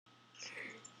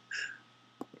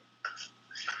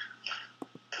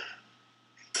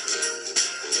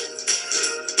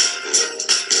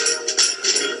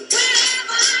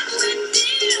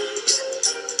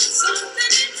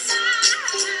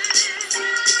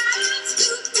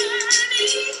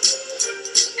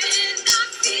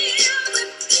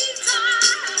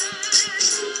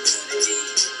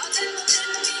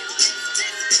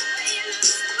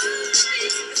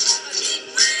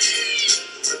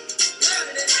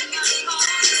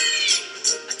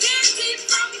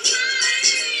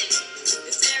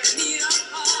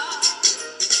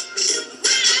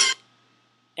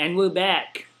And we're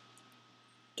back.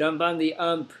 Jump on the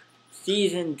Ump,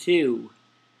 Season 2.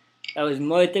 That was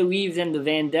Martha Reeves and the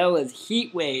Vandellas,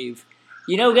 Heat Wave.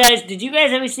 You know, guys, did you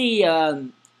guys ever see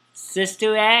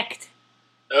Sister Act?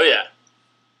 Oh, yeah.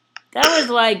 That was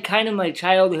like kind of my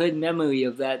childhood memory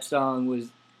of that song, was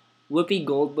Whoopi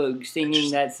Goldberg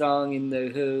singing that song in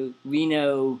her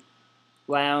Reno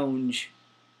lounge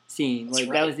scene. That's Like,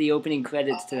 right. that was the opening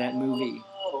credits to that movie.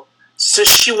 Oh, so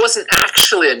she wasn't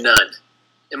actually a nun.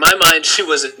 In my mind, she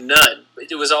was a nun.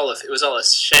 It was all a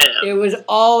sham. It was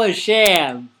all a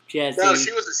sham, Jesse. No,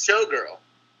 she was a showgirl.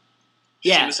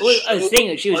 Yeah, She was a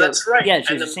singer. She was that's right. Yeah,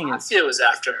 she and was a singer. the mafia was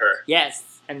after her.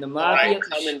 Yes, and the mafia. Right,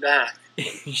 coming back.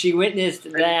 She witnessed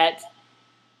that.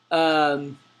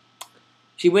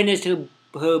 She witnessed her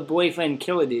boyfriend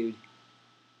kill a dude.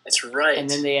 That's right. And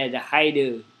then they had to hide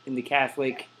her in the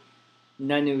Catholic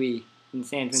nunnery in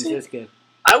San Francisco.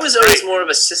 I was always more of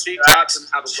a Sister Act them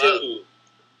how to love. too.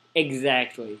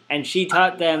 Exactly. And she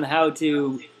taught them how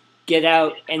to get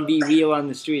out and be real on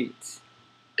the streets.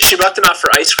 She brought them out for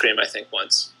ice cream, I think,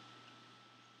 once.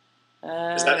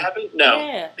 Does that happen? No.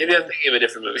 Yeah. Maybe I'm thinking of a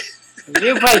different movie.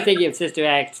 You're probably thinking of Sister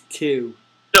Act 2.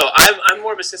 No, I'm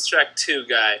more of a Sister Act 2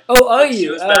 guy. Oh, are She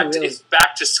you? was Really? it's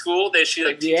back to school. She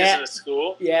teaches in a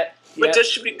school. Yep. But does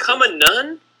she become a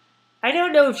nun? I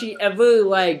don't know if she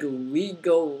ever, I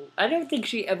don't think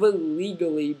she ever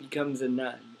legally becomes a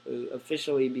nun. Or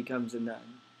officially becomes a nun.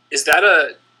 Is that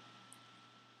a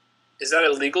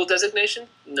legal designation?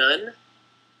 Nun?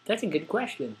 That's a good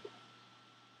question.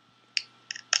 Okay,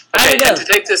 I don't and know. to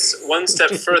take this one step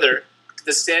further,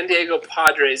 the San Diego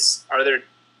Padres,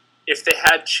 if they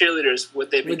had cheerleaders,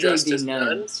 would they be dressed as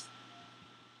nuns?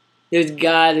 There's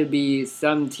gotta be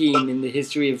some team in the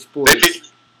history of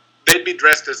sports. They'd be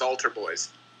dressed as altar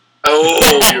boys. Oh,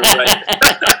 you're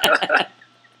right.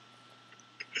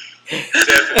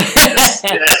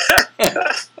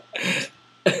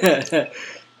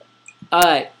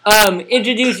 Alright,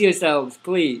 introduce yourselves,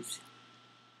 please.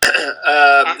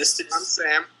 I'm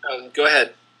Sam. Go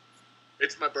ahead.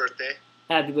 It's my birthday.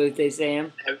 Happy birthday,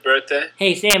 Sam. Happy birthday.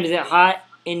 Hey, Sam, is it hot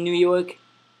in New York?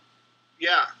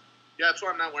 Yeah, that's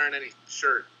why I'm not wearing any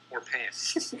shirt or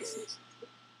pants.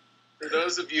 For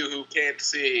those of you who can't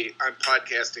see, I'm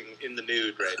podcasting in the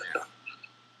nude right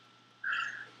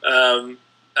now.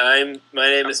 My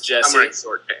name is Jesse. I'm wearing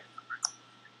sword pants.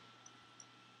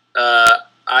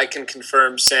 I can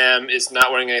confirm Sam is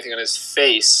not wearing anything on his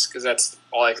face, because that's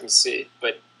all I can see.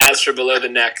 But as for below the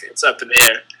neck, it's up in the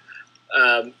air.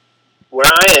 Where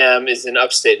I am is in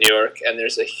upstate New York, and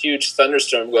there's a huge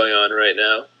thunderstorm going on right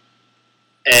now.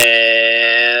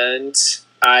 And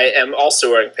I am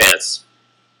also wearing pants.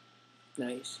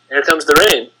 Nice. Here comes the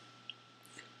rain.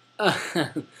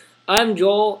 I'm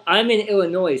Joel. I'm in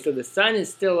Illinois, so the sun is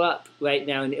still up right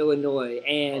now in Illinois.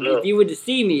 And if you were to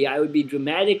see me, I would be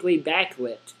dramatically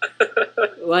backlit.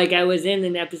 Like I was in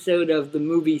an episode of the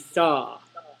movie Saw.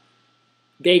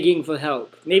 Begging for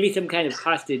help. Maybe some kind of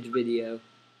hostage video.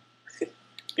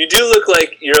 You do look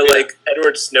like you're like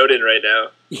Edward Snowden right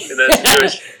now. In that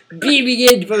Jewish... Beaming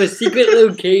in from a secret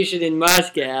location in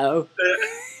Moscow.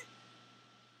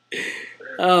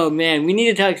 Oh man, we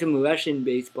need to talk some Russian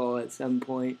baseball at some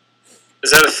point.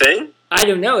 Is that a thing? I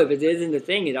don't know. If it isn't a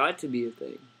thing, it ought to be a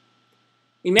thing.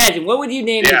 Imagine, what would you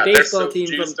name the baseball they're so team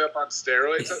juiced from? up on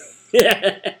steroids.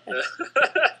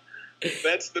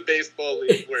 That's the baseball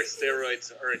league where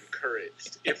steroids are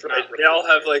encouraged. If not, they all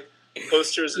have like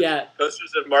posters of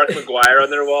Mark McGuire on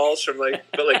their walls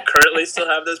but currently still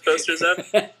have those posters up.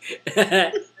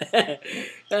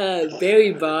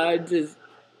 Barry Bonds is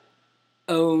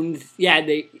owned.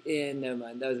 Never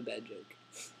mind. That was a bad joke.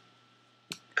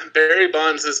 Barry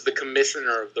Bonds is the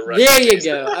commissioner of the Russian. There you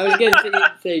go. I was going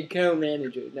to say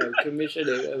co-manager. No,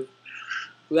 commissioner of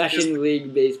Russian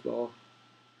League Baseball.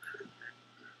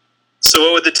 So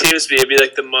what would the teams be? It'd be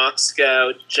like the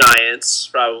Moscow Giants,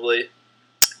 probably.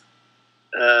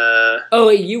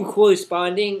 Are you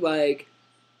corresponding, like,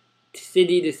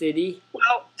 city to city?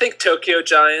 Well, think Tokyo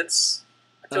Giants.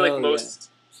 I feel like most... Yeah.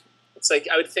 It's like,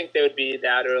 I would think they would be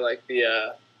that or like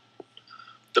the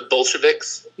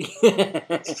Bolsheviks?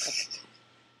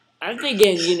 I'm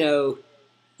thinking,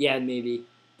 maybe.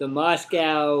 The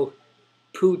Moscow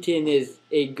Putin is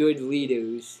a good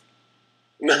leaders.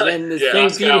 And then the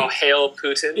Moscow hail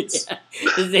Putins. Yeah.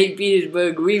 The St.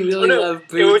 Petersburg, we really love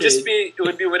Putin. It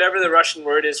would be whatever the Russian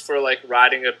word is for like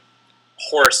riding a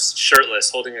horse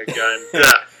shirtless, holding a gun.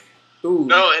 Yeah. Ooh.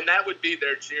 No, and that would be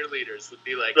their cheerleaders, would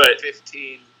be like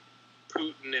 15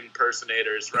 Putin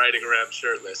impersonators riding around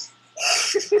shirtless.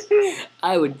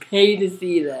 I would pay to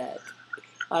see that.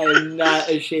 I am not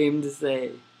ashamed to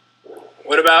say.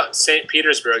 What about St.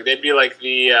 Petersburg? They'd be like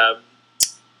the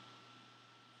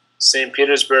St.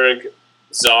 Petersburg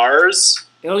Czars.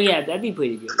 Oh yeah, that'd be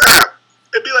pretty good.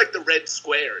 It'd be like the Red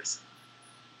Squares.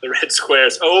 The Red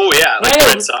Squares. Oh yeah, like the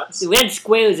Red Sox. The Red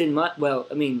Squares in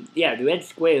the Red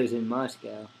Squares in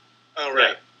Moscow. Oh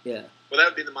right. Yeah. Well, that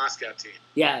would be the Moscow team.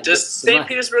 Yeah. Does St.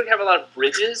 Petersburg have a lot of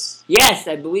bridges? Yes,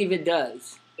 I believe it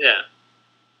does. Yeah.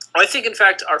 Well, I think, in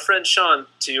fact, our friend Sean,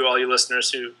 to you, all you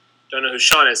listeners who don't know who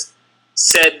Sean is,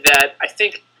 said that I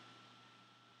think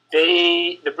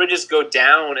the bridges go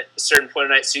down at a certain point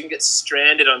of night, so you can get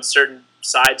stranded on certain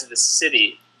sides of the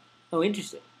city. Oh,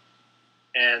 interesting.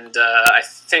 And I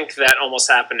think that almost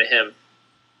happened to him.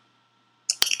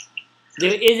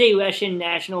 There is a Russian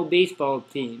national baseball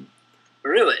team.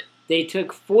 Really? They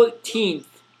took 14th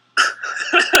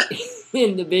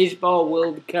in the Baseball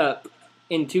World Cup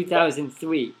in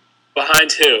 2003.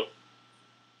 Behind who?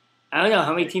 I don't know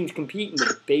how many teams compete in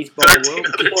the Baseball World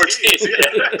Cup.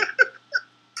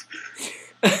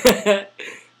 14.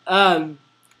 Yeah.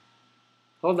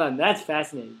 Hold on, that's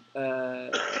fascinating.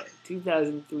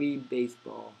 2003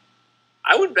 baseball.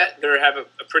 I would bet they have a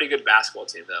pretty good basketball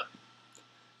team, though.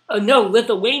 Oh no,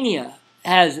 Lithuania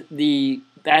has the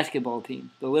basketball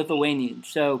team, the Lithuanians.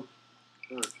 So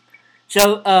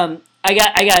I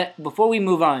got. Before we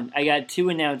move on, I got 2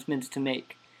 announcements to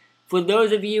make. For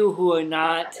those of you who are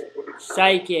not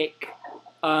psychic,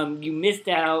 you missed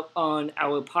out on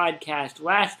our podcast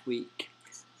last week,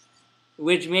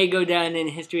 which may go down in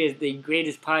history as the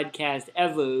greatest podcast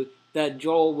ever that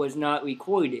Joel was not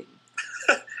recording.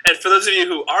 And for those of you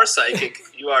who are psychic,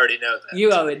 you already know that.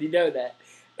 You already know that.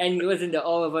 And you listen to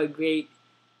all of our great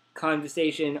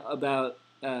conversation about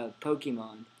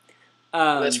Pokemon.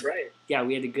 That's right. Yeah,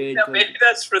 we had a good... Yeah, maybe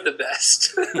that's for the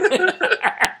best.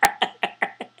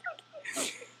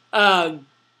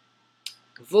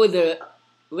 For the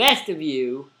rest of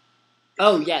you...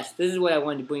 Oh, yes, this is what I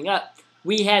wanted to bring up.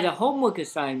 We had a homework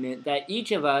assignment that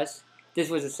each of us... This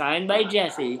was assigned by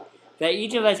Jesse... that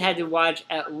each of us had to watch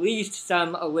at least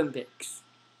some Olympics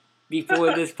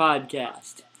before this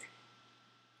podcast.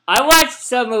 I watched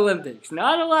some Olympics.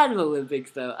 Not a lot of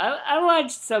Olympics, though. I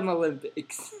watched some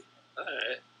Olympics. All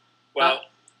right. Well,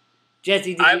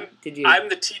 Jesse, did you? I'm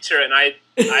the teacher, and I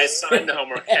assigned the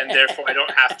homework, and therefore I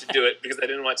don't have to do it because I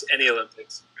didn't watch any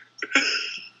Olympics.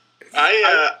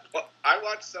 I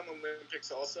watched some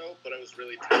Olympics also, but I was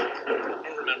really tired. I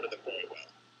don't remember them very well.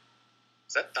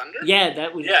 Is that thunder? Yeah,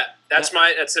 that was. Yeah, that's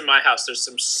in my house. There's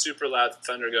some super loud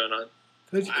thunder going on.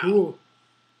 That's cool.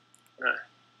 Right.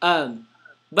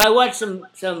 But I watched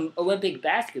some Olympic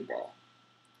basketball.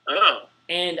 Oh.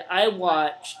 And I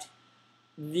watched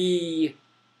the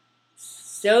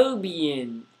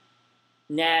Serbian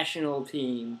national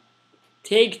team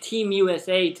take Team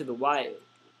USA to the wire.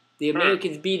 The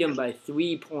Americans beat them by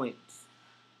 3 points.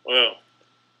 Wow.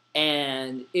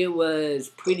 And it was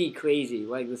pretty crazy.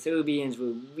 Like, the Serbians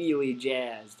were really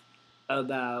jazzed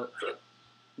about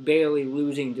barely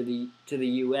losing to the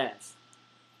U.S.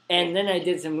 And then I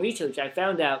did some research. I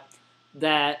found out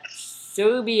that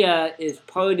Serbia is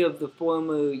part of the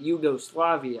former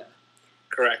Yugoslavia.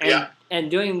 Correct, And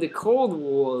during the Cold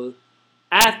War,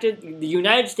 after the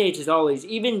United States is always,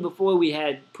 even before we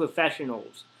had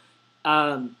professionals,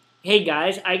 hey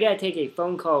guys, I gotta take a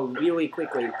phone call really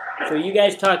quickly. So you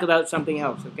guys talk about something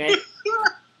else, okay?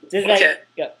 Okay.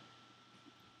 Go.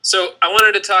 So I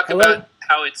wanted to talk about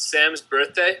how it's Sam's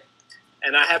birthday,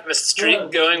 and I have a streak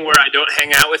going where I don't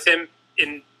hang out with him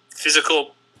in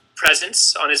physical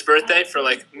presence on his birthday for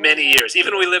like many years.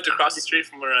 Even when we lived across the street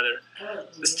from one another,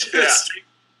 the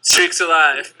streak's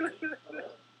alive.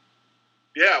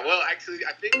 Yeah, well, actually,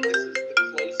 I think this is the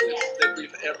closest that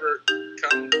we've ever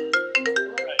come.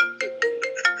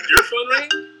 Your phone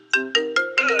ringing?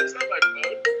 No, that's not my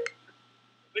phone. I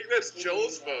think that's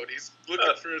Joel's phone. He's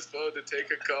looking for his phone to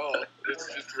take a call. It's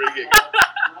just ringing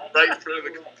right in front of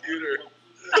the computer.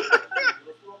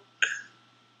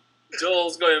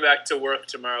 Joel's going back to work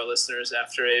tomorrow, listeners,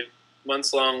 after a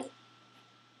months-long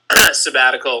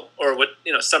sabbatical, or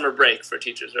summer break for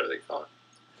teachers, whatever they call it.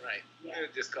 Right. I'm going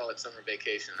to just call it summer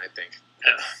vacation, I think.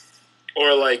 Yeah.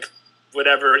 Or like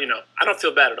whatever, I don't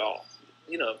feel bad at all.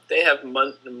 They have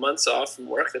months off from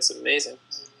work. That's amazing.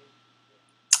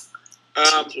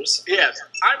 Yes,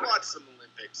 I watched some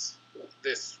Olympics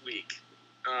this week.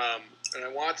 And I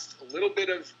watched a little bit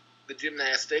of the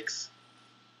gymnastics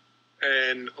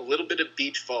and a little bit of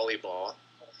beach volleyball.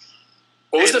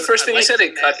 What was the first thing you said?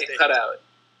 It cut out.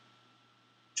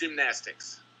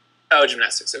 Gymnastics. Oh,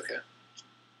 gymnastics, okay.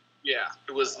 Yeah,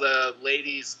 it was the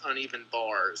ladies' uneven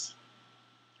bars.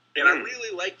 And I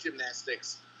really like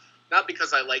gymnastics, not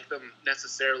because I like them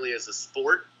necessarily as a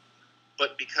sport,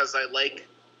 but because I like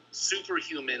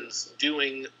superhumans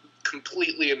doing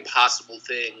completely impossible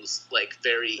things like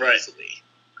very easily.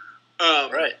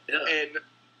 Right. Yeah. And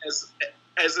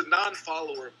as a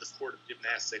non-follower of the sport of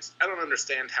gymnastics, I don't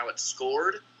understand how it's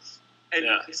scored. And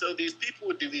so these people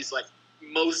would do these like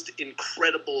most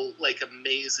incredible, like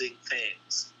amazing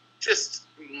things, just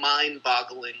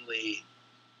mind-bogglingly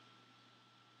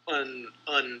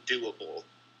undoable.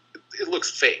 It looks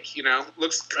fake, you know? It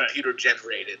looks computer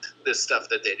generated, this stuff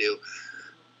that they do.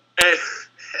 And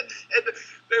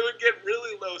they would get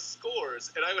really low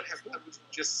scores, and I was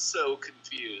just so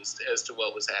confused as to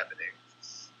what was happening.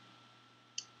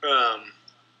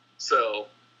 So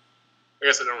I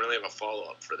guess I don't really have a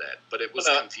follow-up for that, but it was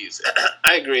confusing.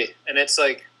 I agree, and it's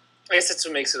like, I guess that's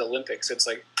what makes it Olympics. It's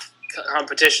like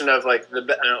competition of like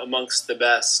amongst the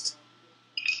best.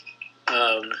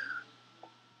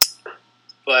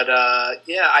 But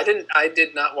I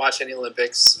did not watch any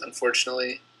Olympics,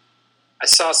 unfortunately. I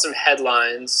saw some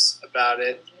headlines about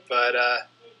it, but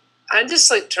I'm just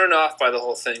like turned off by the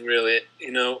whole thing. Really,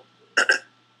 you know,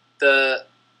 the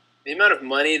amount of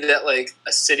money that like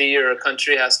a city or a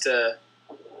country has to,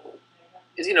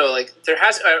 you know, like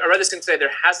I read this thing today.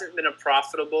 There hasn't been a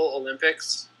profitable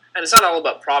Olympics, and it's not all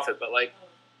about profit, but like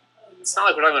it's not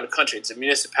like we're talking about a country. It's a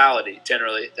municipality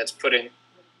generally that's putting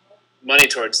money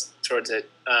towards it.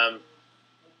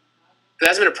 There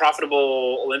hasn't been a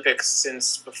profitable Olympics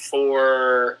since the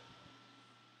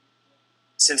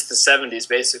 70s,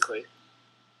 basically.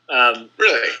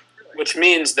 Really? Which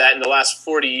means that in the last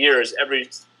 40 years,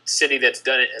 every city that's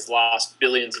done it has lost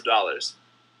billions of dollars.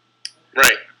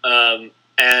 Right.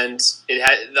 And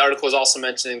the article is also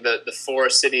mentioning the 4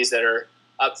 cities that are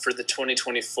up for the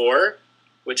 2024,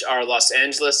 which are Los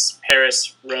Angeles,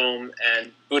 Paris, Rome,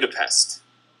 and Budapest.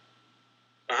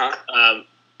 Uh-huh.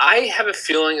 I have a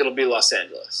feeling it'll be Los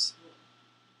Angeles.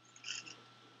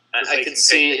 I can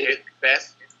see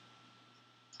Beth.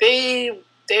 I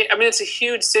mean, it's a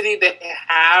huge city. They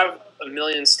have 1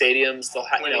 million stadiums. They'll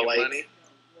have, money.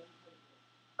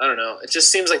 I don't know. It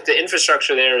just seems like the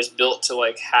infrastructure there is built to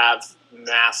like have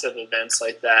massive events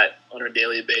like that on a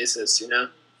daily basis. You know,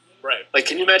 right? Like,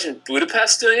 can you imagine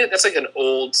Budapest doing it? That's like an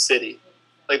old city.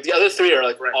 Like the other 3 are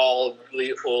like all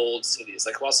really old cities.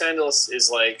 Like Los Angeles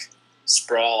is like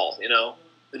sprawl. You know,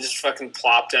 they just fucking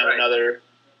plop down another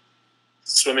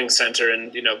swimming center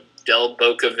and Del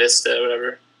Boca Vista or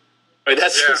whatever. Wait,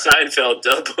 that's from Seinfeld,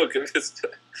 Del Boca Vista.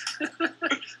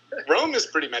 Rome is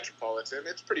pretty metropolitan.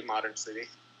 It's a pretty modern city.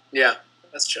 Yeah,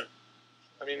 that's true.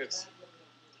 I mean,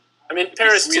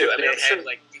 Paris too. They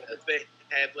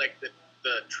had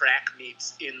the track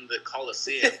meets in the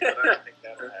Colosseum, but I don't think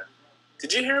that'll happen.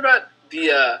 Did you hear about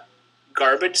the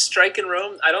garbage strike in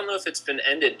Rome? I don't know if it's been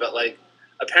ended, but like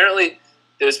apparently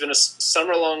there's been a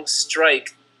summer-long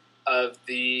strike of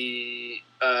the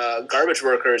garbage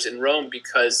workers in Rome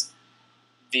because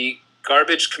the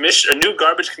a new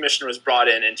garbage commissioner was brought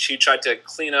in, and she tried to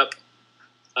clean up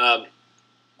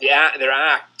their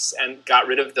acts and got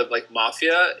rid of the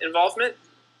mafia involvement.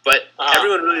 But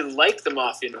everyone really liked the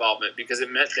mafia involvement because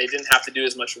it meant they didn't have to do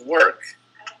as much work.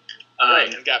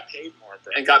 And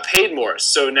got paid more.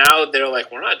 So now they're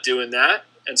like, we're not doing that,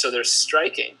 and so they're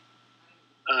striking.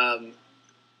 And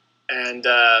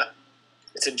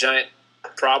it's a giant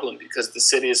problem because the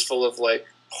city is full of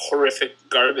horrific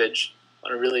garbage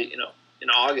on a really, in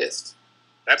August.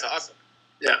 That's awesome.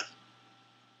 Yeah.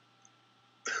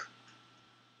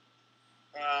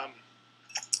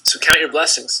 So count your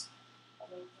blessings.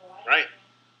 Right.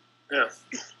 Yeah.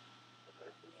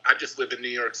 I just live in New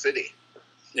York City.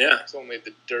 Yeah. It's only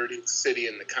the dirtiest city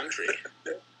in the country.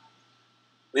 At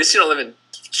least you don't live in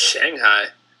Shanghai.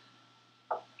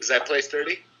 Is that place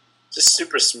dirty? Just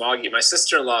super smoggy. My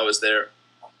sister-in-law was there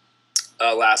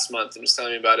last month and was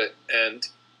telling me about it. And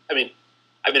I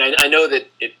know that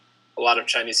a lot of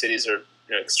Chinese cities are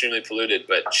extremely polluted,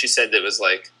 but she said that it was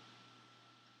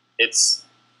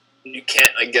you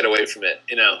can't get away from it.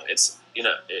 It's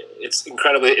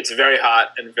incredibly. It's very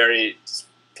hot and very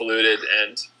polluted.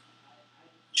 And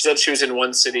she said she was in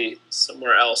one city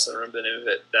somewhere else. I don't remember the name of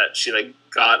it. That she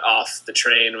got off the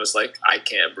train and was like, I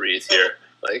can't breathe here.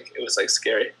 It was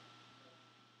scary.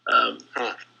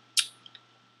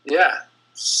 Yeah.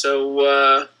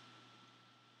 So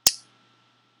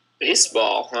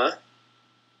baseball, huh?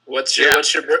 What's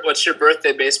your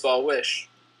birthday baseball wish?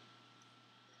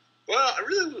 Well,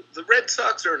 the Red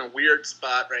Sox are in a weird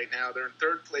spot right now. They're in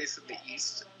 3rd place in the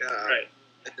East. Right.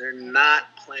 And they're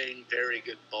not playing very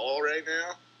good ball right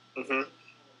now. Mm-hmm.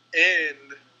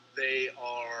 And they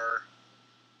are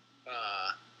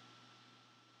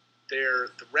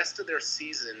the rest of their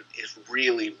season is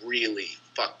really, really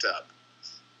fucked up.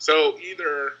 So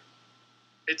either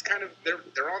it's kind of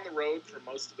they're on the road for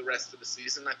most of the rest of the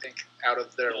season. I think out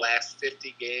of their last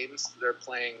 50 games, they're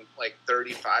playing like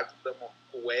 35 of them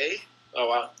away. Oh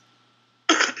wow!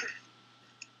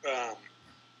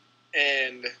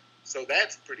 And so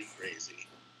that's pretty crazy.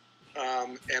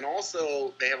 And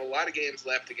also, they have a lot of games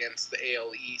left against the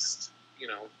AL East. You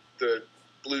know, the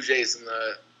Blue Jays and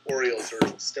the Orioles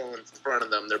are still in front of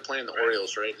them. They're playing the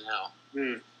Orioles right now.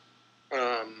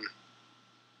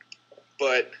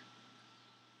 But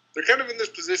they're kind of in this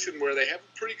position where they have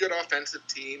a pretty good offensive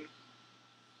team,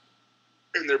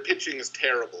 and their pitching is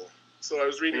terrible. So I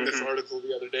was reading this article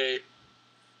the other day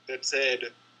that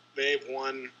said they've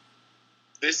won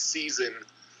this season.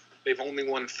 They've only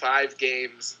won 5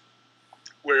 games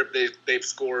where they've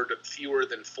scored fewer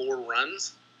than 4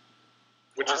 runs,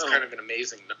 which is kind of an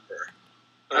amazing number.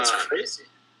 That's crazy.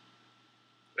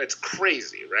 That's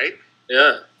crazy, right?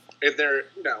 Yeah. And they're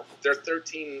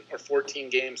 13 or 14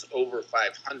 games over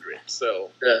 500. So,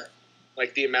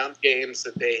 like the amount of games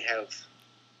that they have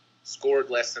scored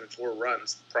less than 4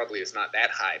 runs probably is not that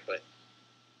high, but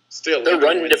still, their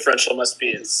run differential must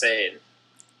be insane.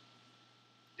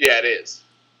 Yeah, it is.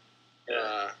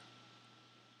 Yeah.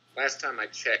 Last time I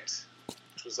checked,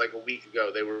 which was like a week ago,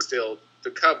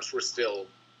 the Cubs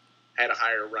had a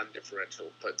higher run differential,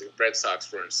 but the Red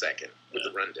Sox were in second with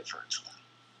the run differential.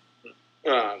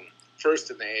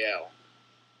 First in the AL.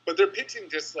 But their pitching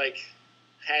just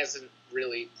hasn't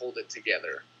really pulled it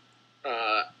together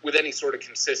with any sort of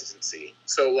consistency.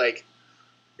 So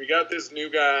we got this new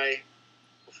guy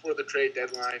before the trade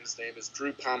deadline. His name is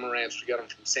Drew Pomeranz. We got him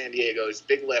from San Diego. He's a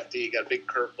big lefty, got a big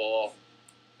curveball,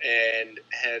 and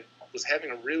was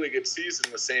having a really good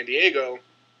season with San Diego.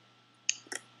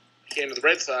 He came to the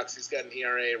Red Sox. He's got an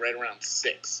ERA right around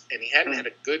 6, and he hadn't had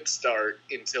a good start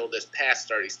until this past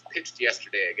start. He pitched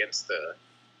yesterday against the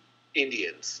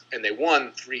Indians, and they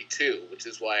won 3-2, which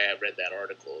is why I read that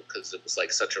article, because it was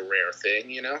such a rare thing,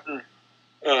 you know.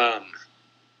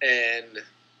 And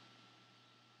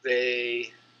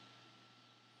they,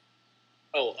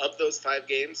 of those 5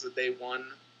 games that they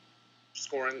won,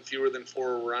 scoring fewer than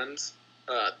 4 runs,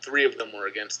 3 of them were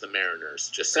against the Mariners.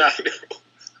 Just so you know.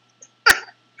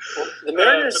 Well, the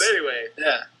Mariners. But anyway.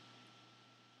 Yeah.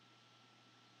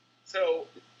 So,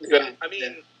 I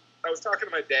mean, I was talking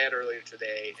to my dad earlier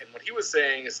today, and what he was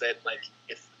saying is that,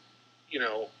 if,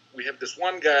 we have this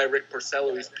one guy, Rick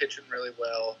Porcello, who's pitching really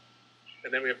well,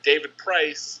 and then we have David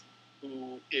Price,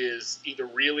 who is either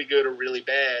really good or really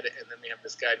bad, and then we have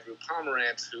this guy, Drew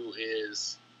Pomeranz, who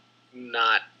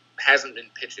hasn't been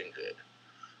pitching good.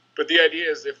 But the idea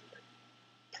is if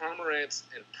Pomeranz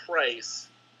and Price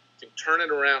can turn it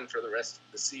around for the rest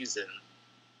of the season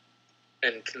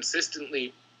and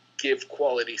consistently give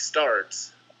quality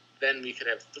starts, then we could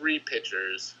have 3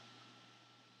 pitchers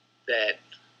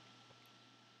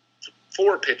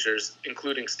 4 pitchers,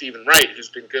 including Stephen Wright, who's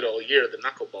been good all year, the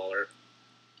knuckleballer,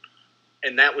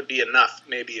 and that would be enough.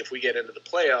 Maybe if we get into the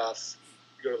playoffs,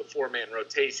 go to the 4-man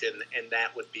rotation, and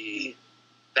that would be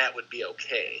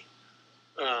okay.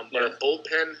 But our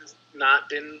bullpen has not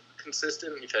been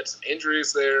consistent. We've had some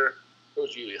injuries there.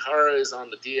 Koji Uehara is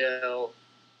on the DL.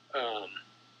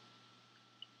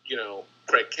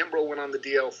 Craig Kimbrell went on the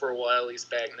DL for a while. He's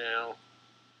back now.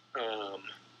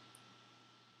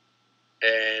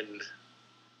 And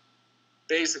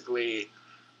basically,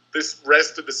 this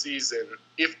rest of the season,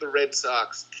 if the Red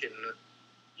Sox can,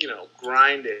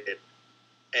 grind it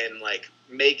and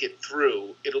make it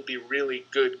through, it'll be really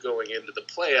good going into the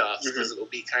playoffs because it'll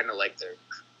be kind of like the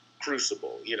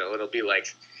crucible. It'll be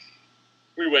like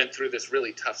we went through this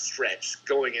really tough stretch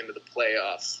going into the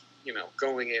playoffs.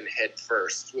 Going in head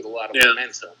first with a lot of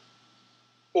momentum,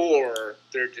 or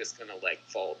they're just gonna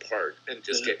fall apart and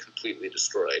just get completely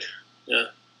destroyed. Yeah.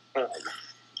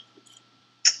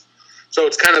 So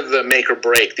it's kind of the make or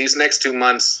break. These next 2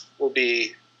 months will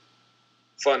be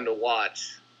fun to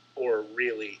watch, or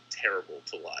really terrible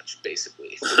to watch,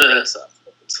 basically. For the Red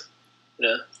Sox.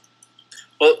 Yeah.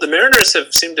 Well, the Mariners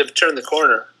seemed to have turned the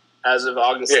corner as of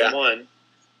August 1.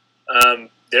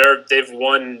 They've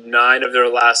won 9 of their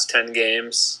last 10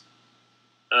 games.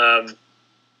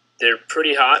 They're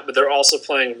pretty hot, but they're also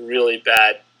playing really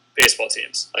bad baseball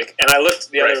teams. And I looked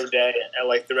the other day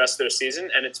at the rest of their season,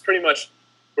 and it's pretty much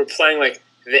we're playing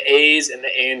the A's and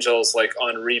the Angels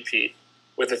on repeat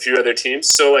with a few other teams.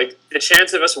 So the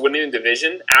chance of us winning the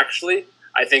division actually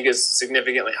I think is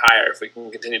significantly higher if we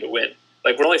can continue to win.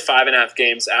 We're only 5.5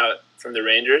 games out from the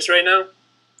Rangers right now.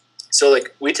 So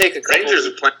we take a couple. Rangers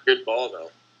are playing good ball though.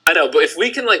 I know, but if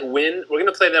we can win, we're going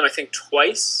to play them I think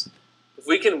twice if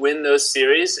we can win those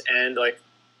series, and like,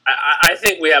 I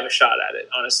think we have a shot at it.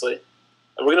 Honestly,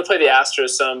 we're gonna play the Astros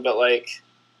some, but like,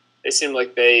 they seem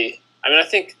like they. I mean, I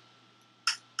think,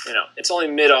 it's only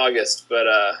mid-August, but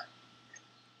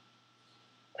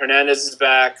Hernandez is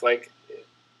back. Like,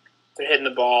 they're hitting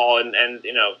the ball, and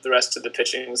the rest of the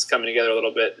pitching is coming together a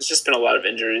little bit. It's just been a lot of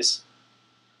injuries.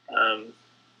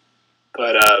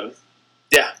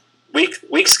 Yeah,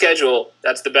 week schedule.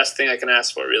 That's the best thing I can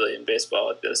ask for, really, in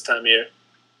baseball at this time of year.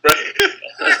 Right.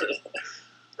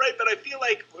 Right, but I feel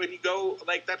like when you go,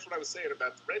 like, that's what I was saying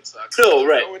about the Red Sox. Oh,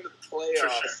 right. Go into the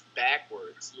playoffs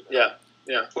backwards. Yeah.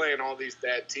 Playing all these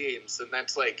bad teams, and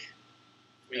that's like,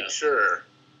 sure,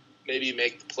 maybe you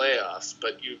make the playoffs,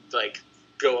 but you, like,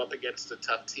 go up against a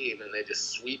tough team and they just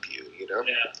sweep you,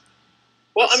 Yeah.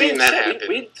 Well, I've seen that happen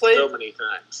we played so many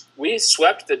times. We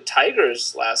swept the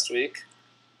Tigers last week.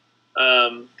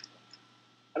 I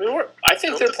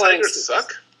think they're playing. Tigers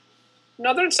suck?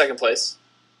 No, they're in second place.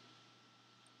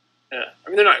 Yeah, I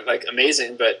mean, they're not like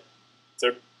amazing, but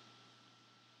they're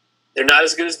not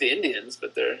as good as the Indians.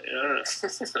 But they're, I don't know.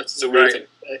 It's a weird thing to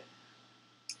say.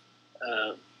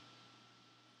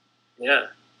 Yeah.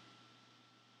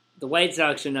 The White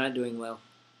Sox are not doing well.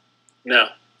 No.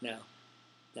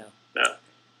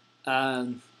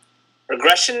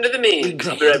 Regression to the mean.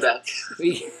 I'll be right back.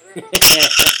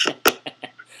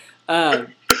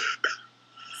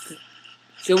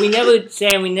 So we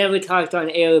never talked on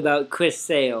air about Chris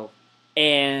Sale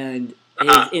and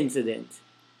his incident.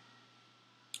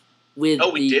 We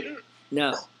didn't?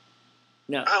 No.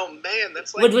 Oh man,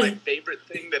 that's like my favorite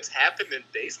thing that's happened in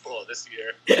baseball this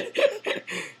year.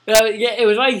 Yeah, it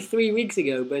was like 3 weeks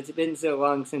ago, but it's been so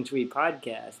long since we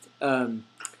podcast.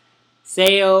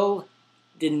 Sale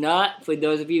did not, for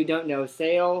those of you who don't know,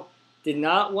 Sale did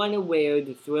not want to wear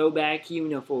the throwback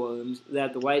uniforms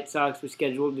that the White Sox were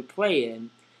scheduled to play in.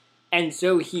 And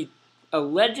so he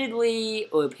allegedly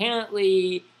or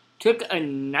apparently took a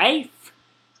knife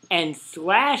and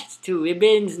slashed to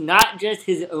ribbons not just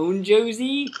his own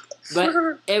jersey,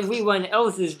 but everyone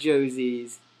else's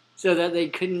jerseys, so that they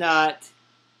could not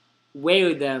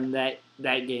wear them that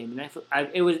game. And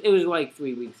it was like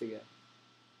 3 weeks ago.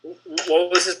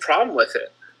 What was his problem with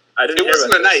it? It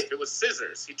wasn't a knife. It was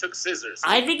scissors. He took scissors.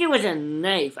 I think it was a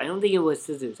knife. I don't think it was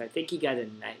scissors. I think he got a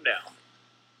knife. No.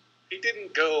 He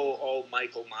didn't go all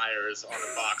Michael Myers on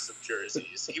a box of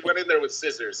jerseys. He went in there with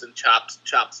scissors and chopped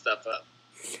stuff up.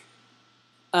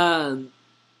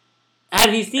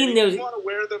 Have you seen those? He didn't want to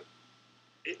wear them.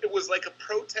 It was like a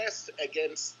protest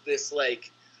against this, like,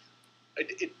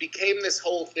 it became this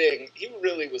whole thing. He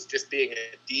really was just being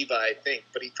a diva, I think,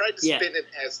 but he tried to spin it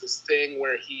as this thing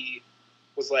where he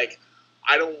was like,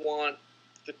 I don't want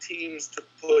the teams to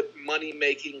put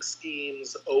money-making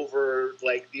schemes over,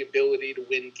 like, the ability to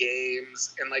win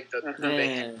games, and, like, they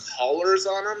had collars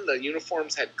on them. The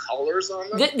uniforms had collars on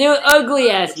them. They were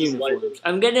ugly-ass uniforms.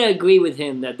 I'm going to agree with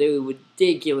him that they were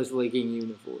ridiculous-looking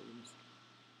uniforms.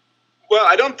 Well,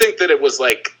 I don't think that it was,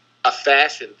 like, a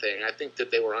fashion thing. I think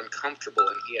that they were uncomfortable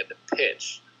and he had to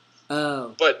pitch.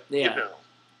 Oh. But,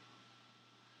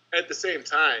 at the same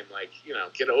time, like,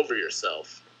 get over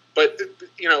yourself. But,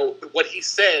 what he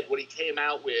said, what he came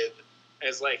out with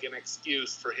as, like, an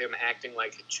excuse for him acting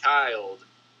like a child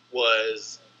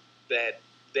was that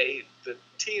the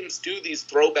teams do these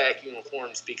throwback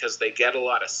uniforms because they get a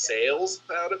lot of sales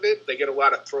out of it. They get a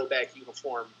lot of throwback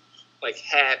uniform, like,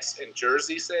 hats and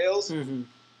jersey sales. Mm-hmm.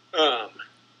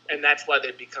 And that's why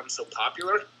they become so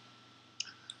popular.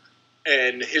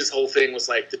 And his whole thing was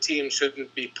like, the team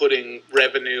shouldn't be putting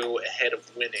revenue ahead of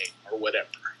winning or whatever.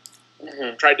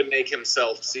 Mm-hmm. Tried to make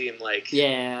himself seem like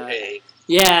no.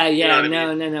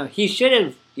 He should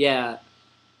have,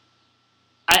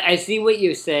 I see what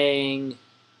you're saying.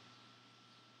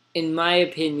 In my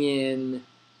opinion,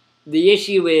 the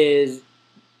issue is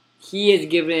he has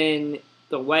given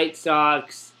the White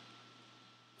Sox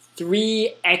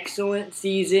 3 excellent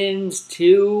seasons,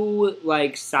 2,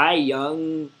 like, Cy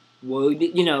Young,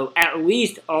 at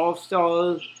least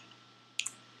all-star,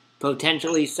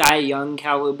 potentially Cy Young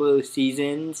caliber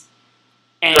seasons,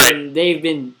 and they've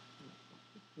been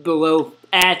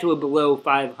at or below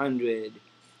 500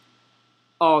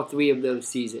 all 3 of those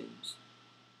seasons.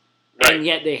 Right. And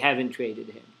yet they haven't traded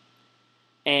him.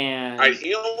 And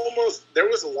there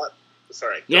was a lot.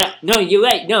 Sorry. Yeah, no, you're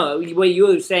right. No, what you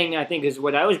were saying, I think, is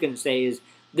what I was going to say is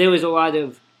there was a lot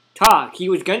of talk. He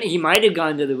might have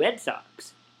gone to the Red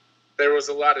Sox. There was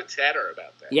a lot of chatter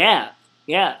about that. Yeah.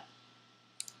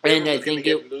 And I think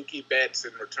get Mookie Betts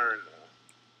in return,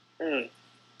 though.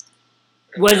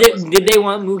 Did they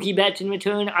want Mookie Betts in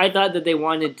return? I thought that they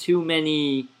wanted too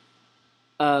many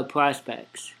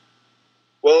prospects.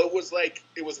 Well, it was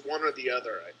one or the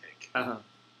other, I think. Uh-huh.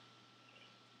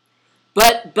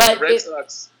 But the Red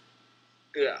Sox,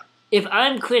 yeah. If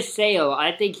I'm Chris Sale,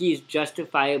 I think he's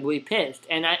justifiably pissed.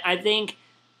 And I think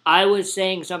I was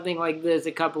saying something like this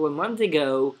a couple of months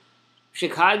ago.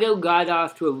 Chicago got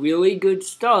off to a really good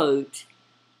start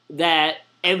that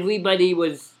everybody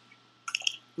was...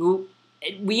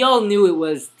 We all knew it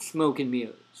was smoke and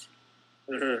mirrors.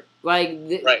 Mm-hmm.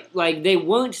 Like they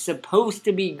weren't supposed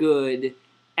to be good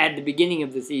at the beginning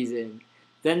of the season.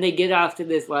 Then they get off to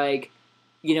this,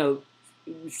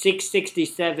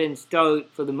 667 start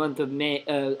for the month of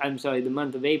the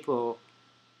month of April,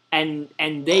 and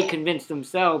they convince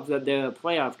themselves that they're a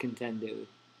playoff contender,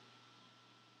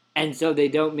 and so they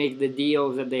don't make the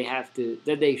deals that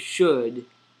they should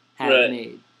have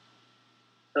made.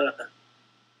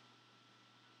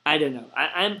 I don't know.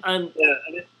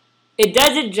 It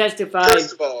doesn't justify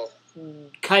First of all,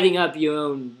 cutting up your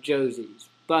own jerseys,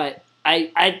 but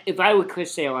if I were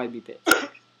Chris Sale, I'd be pissed.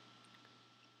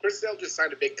 Chris Sale just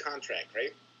signed a big contract,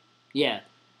 right? Yeah.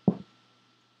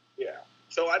 Yeah.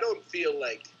 So I don't feel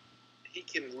like he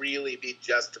can really be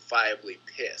justifiably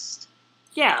pissed.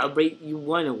 Yeah, but you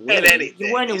want to win. At anything.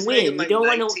 You want to win. Like you don't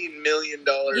want to $19 million.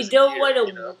 You don't want to.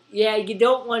 You know? Yeah, you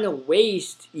don't want to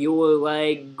waste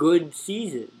your good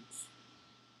seasons.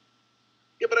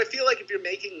 Yeah, but I feel like if you're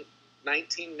making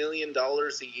 $19 million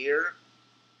a year,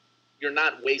 you're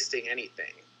not wasting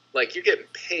anything. Like, you're getting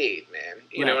paid, man.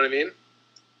 You know what I mean?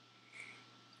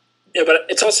 Yeah, but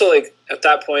it's also at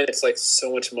that point, it's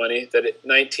so much money that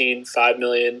 $5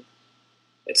 million,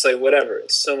 it's whatever.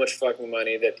 It's so much fucking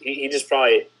money that he'd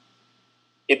probably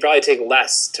take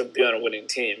less to be on a winning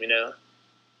team, you know?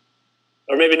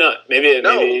 Or maybe not.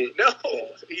 No, he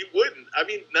wouldn't. I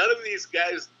mean, none of these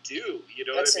guys do. You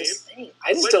know That's what I mean? Insane.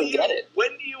 I just don't get it.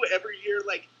 When do you ever hear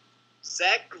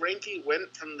Zach Greinke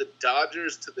went from the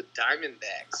Dodgers to the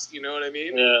Diamondbacks? You know what I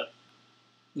mean? Yeah.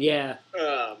 Yeah.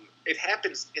 It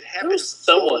happens. It happens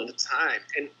all the time.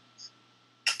 And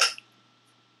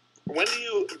when do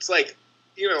you? It's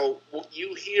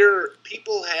you hear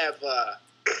people have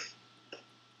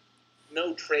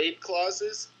no trade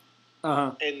clauses,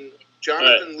 and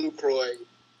Jonathan Lucroy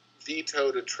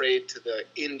vetoed a trade to the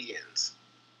Indians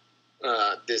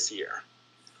this year.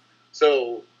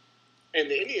 So, and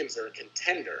the Indians are a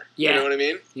contender. Yeah. You know what I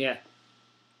mean? Yeah.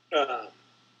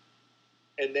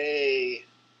 And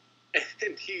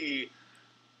he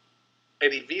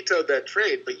vetoed that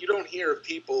trade, but you don't hear of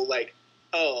people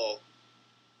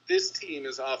this team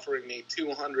is offering me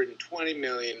 $220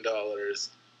 million,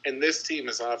 and this team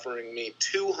is offering me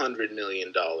 $200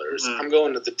 million. I'm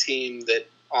going to the team that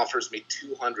offers me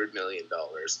 $200 million.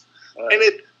 Right. And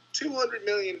at $200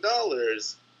 million,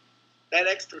 that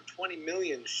extra $20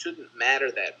 million shouldn't matter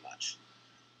that much.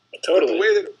 Totally. But the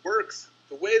way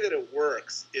that it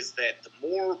works is that the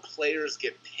more players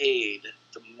get paid,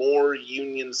 the more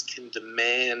unions can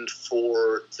demand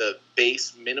for the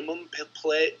base minimum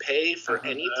pay for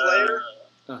any player.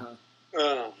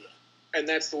 And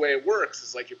that's the way it works.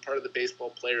 Is you're part of the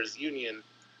baseball players union.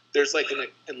 There's a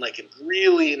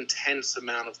really intense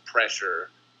amount of pressure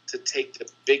to take the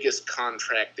biggest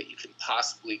contract that you can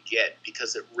possibly get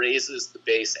because it raises the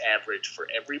base average for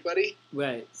everybody.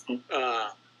 Right.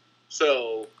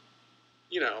 So,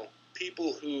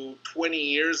 people who 20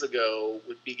 years ago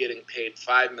would be getting paid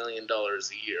 $5 million a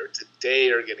year today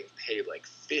are getting paid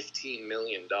 $15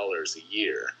 million a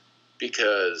year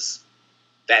because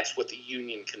that's what the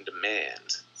union can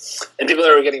demand. And people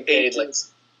that were getting paid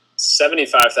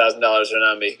 $75,000 are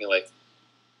now making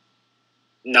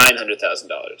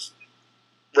 $900,000.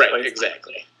 Right,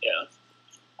 exactly. Yeah.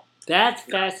 That's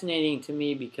fascinating to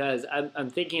me because I'm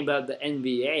thinking about the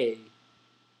NBA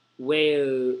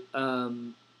where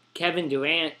Kevin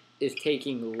Durant is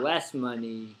taking less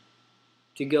money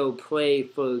to go play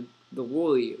for the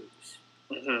Warriors.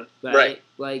 Mm-hmm.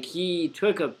 Right? He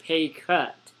took a pay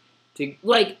cut to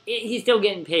he's still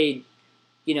getting paid,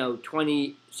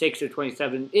 26 or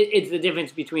 27. It's the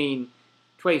difference between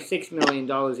 $26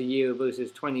 million a year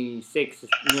versus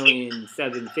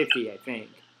 $26,750,000, I think.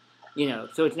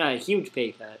 So it's not a huge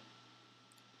pay cut.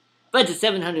 But it's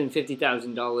a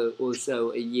 $750,000 or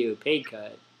so a year pay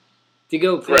cut to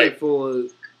go play for,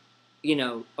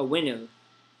 a winner.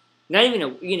 Not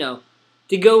even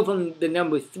to go from the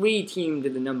number 3 team to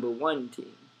the number 1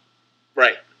 team.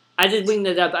 Right. I just bring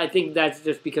that up. I think that's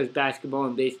just because basketball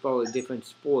and baseball are different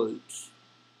sports.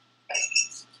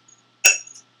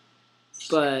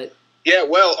 But yeah,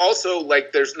 well, also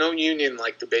there's no union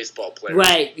like the baseball players.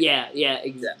 Right? Yeah.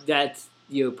 That's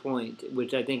your point,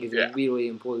 which I think is a really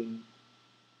important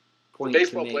point. The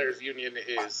baseball players union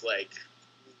is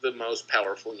the most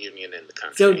powerful union in the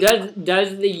country. So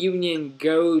does the union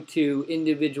go to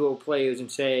individual players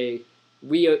and say,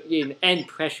 we are in, and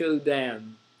pressure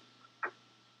them,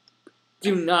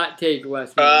 do not take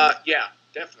less money? Yeah,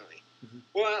 definitely. Mm-hmm.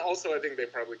 Well, also I think they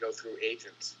probably go through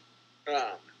agents.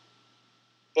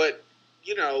 But,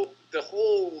 you know, the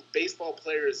whole baseball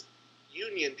players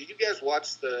union, did you guys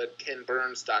watch the Ken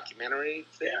Burns documentary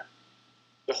thing? Yeah.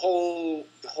 The whole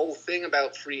thing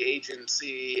about free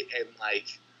agency and,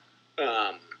 like,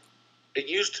 it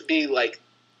used to be, like,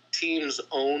 teams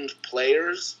owned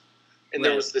players, and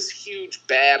there was this huge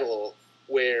battle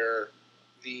where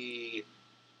this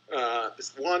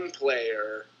one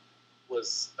player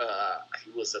was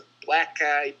he was a black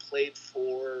guy, played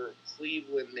for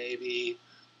Cleveland maybe,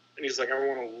 and he's like, I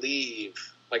want to leave,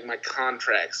 like my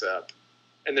contract's up,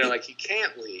 and they're like, you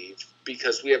can't leave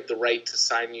because we have the right to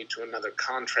sign you to another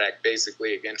contract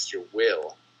basically against your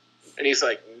will, and he's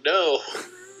like, no,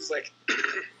 he's like,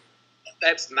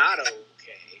 that's not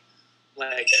okay,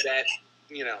 like that,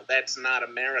 you know, that's not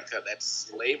America, that's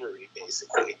slavery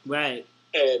basically, right?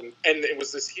 And it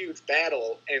was this huge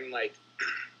battle, and like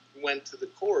went to the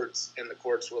courts, and the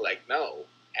courts were like, no,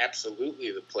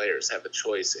 absolutely, the players have a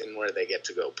choice in where they get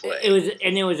to go play.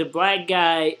 It was a black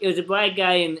guy. It was a black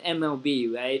guy in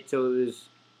MLB, right? So it was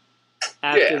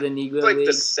after the Negro like League.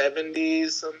 the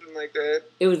 70s, something like that.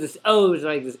 It was this. Oh, it was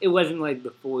like this. It wasn't like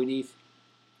the 40s.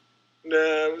 No,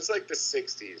 it was like the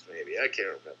 60s, maybe. I can't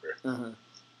remember.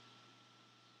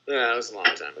 No, it was a long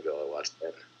time ago. I watched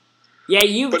that. Yeah,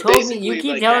 you told me. You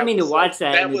keep telling me to watch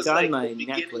that, and it's on my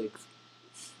Netflix.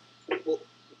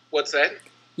 What's that?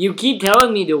 You keep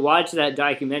telling me to watch that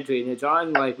documentary, and it's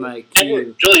on like my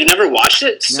queue. Joel, you never watched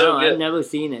it? No, I've never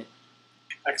seen it.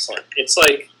 Excellent. It's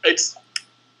like it's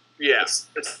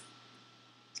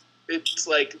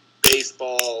like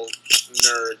baseball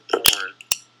nerd porn.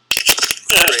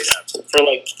 Straight up. For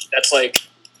like that's like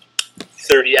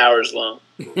 30 hours long.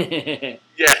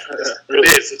 Yeah, really?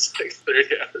 It is. It's like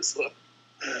 30 hours long.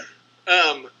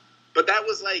 But that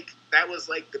was like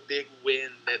the big win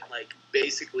that like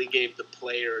basically gave the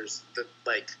players the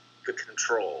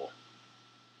control.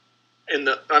 And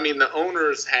the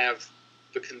owners have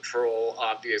the control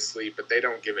obviously, but they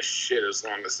don't give a shit as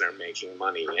long as they're making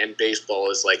money. And baseball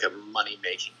is like a money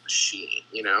making machine,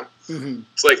 you know? Mm-hmm.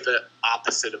 It's like the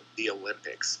opposite of the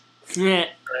Olympics. Yeah.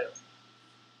 Right.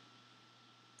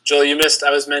 Joel, you missed.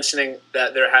 I was mentioning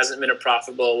that there hasn't been a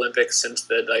profitable Olympics since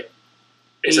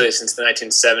since the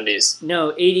 1970s.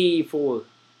 No, 84.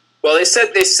 Well, they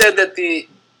said that the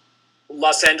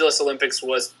Los Angeles Olympics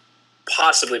was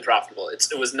possibly profitable. It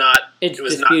was not. It's it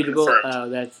was disputable. Not confirmed. Oh,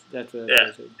 that's what.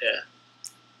 Yeah.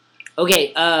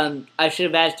 Okay. I should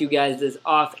have asked you guys this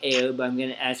off air, but I'm going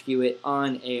to ask you it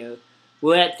on air.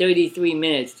 We're at 33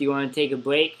 minutes. Do you want to take a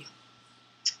break?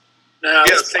 No,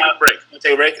 let's take a break.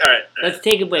 Take a break. All right. Let's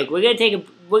take a break. We're gonna take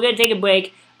a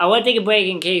break. I want to take a break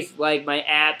in case like my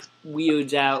app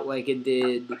weirds out like it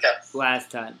did last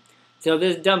time. So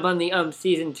let's dump on the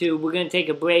season 2. We're gonna take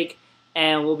a break,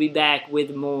 and we'll be back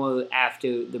with more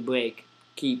after the break.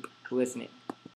 Keep listening.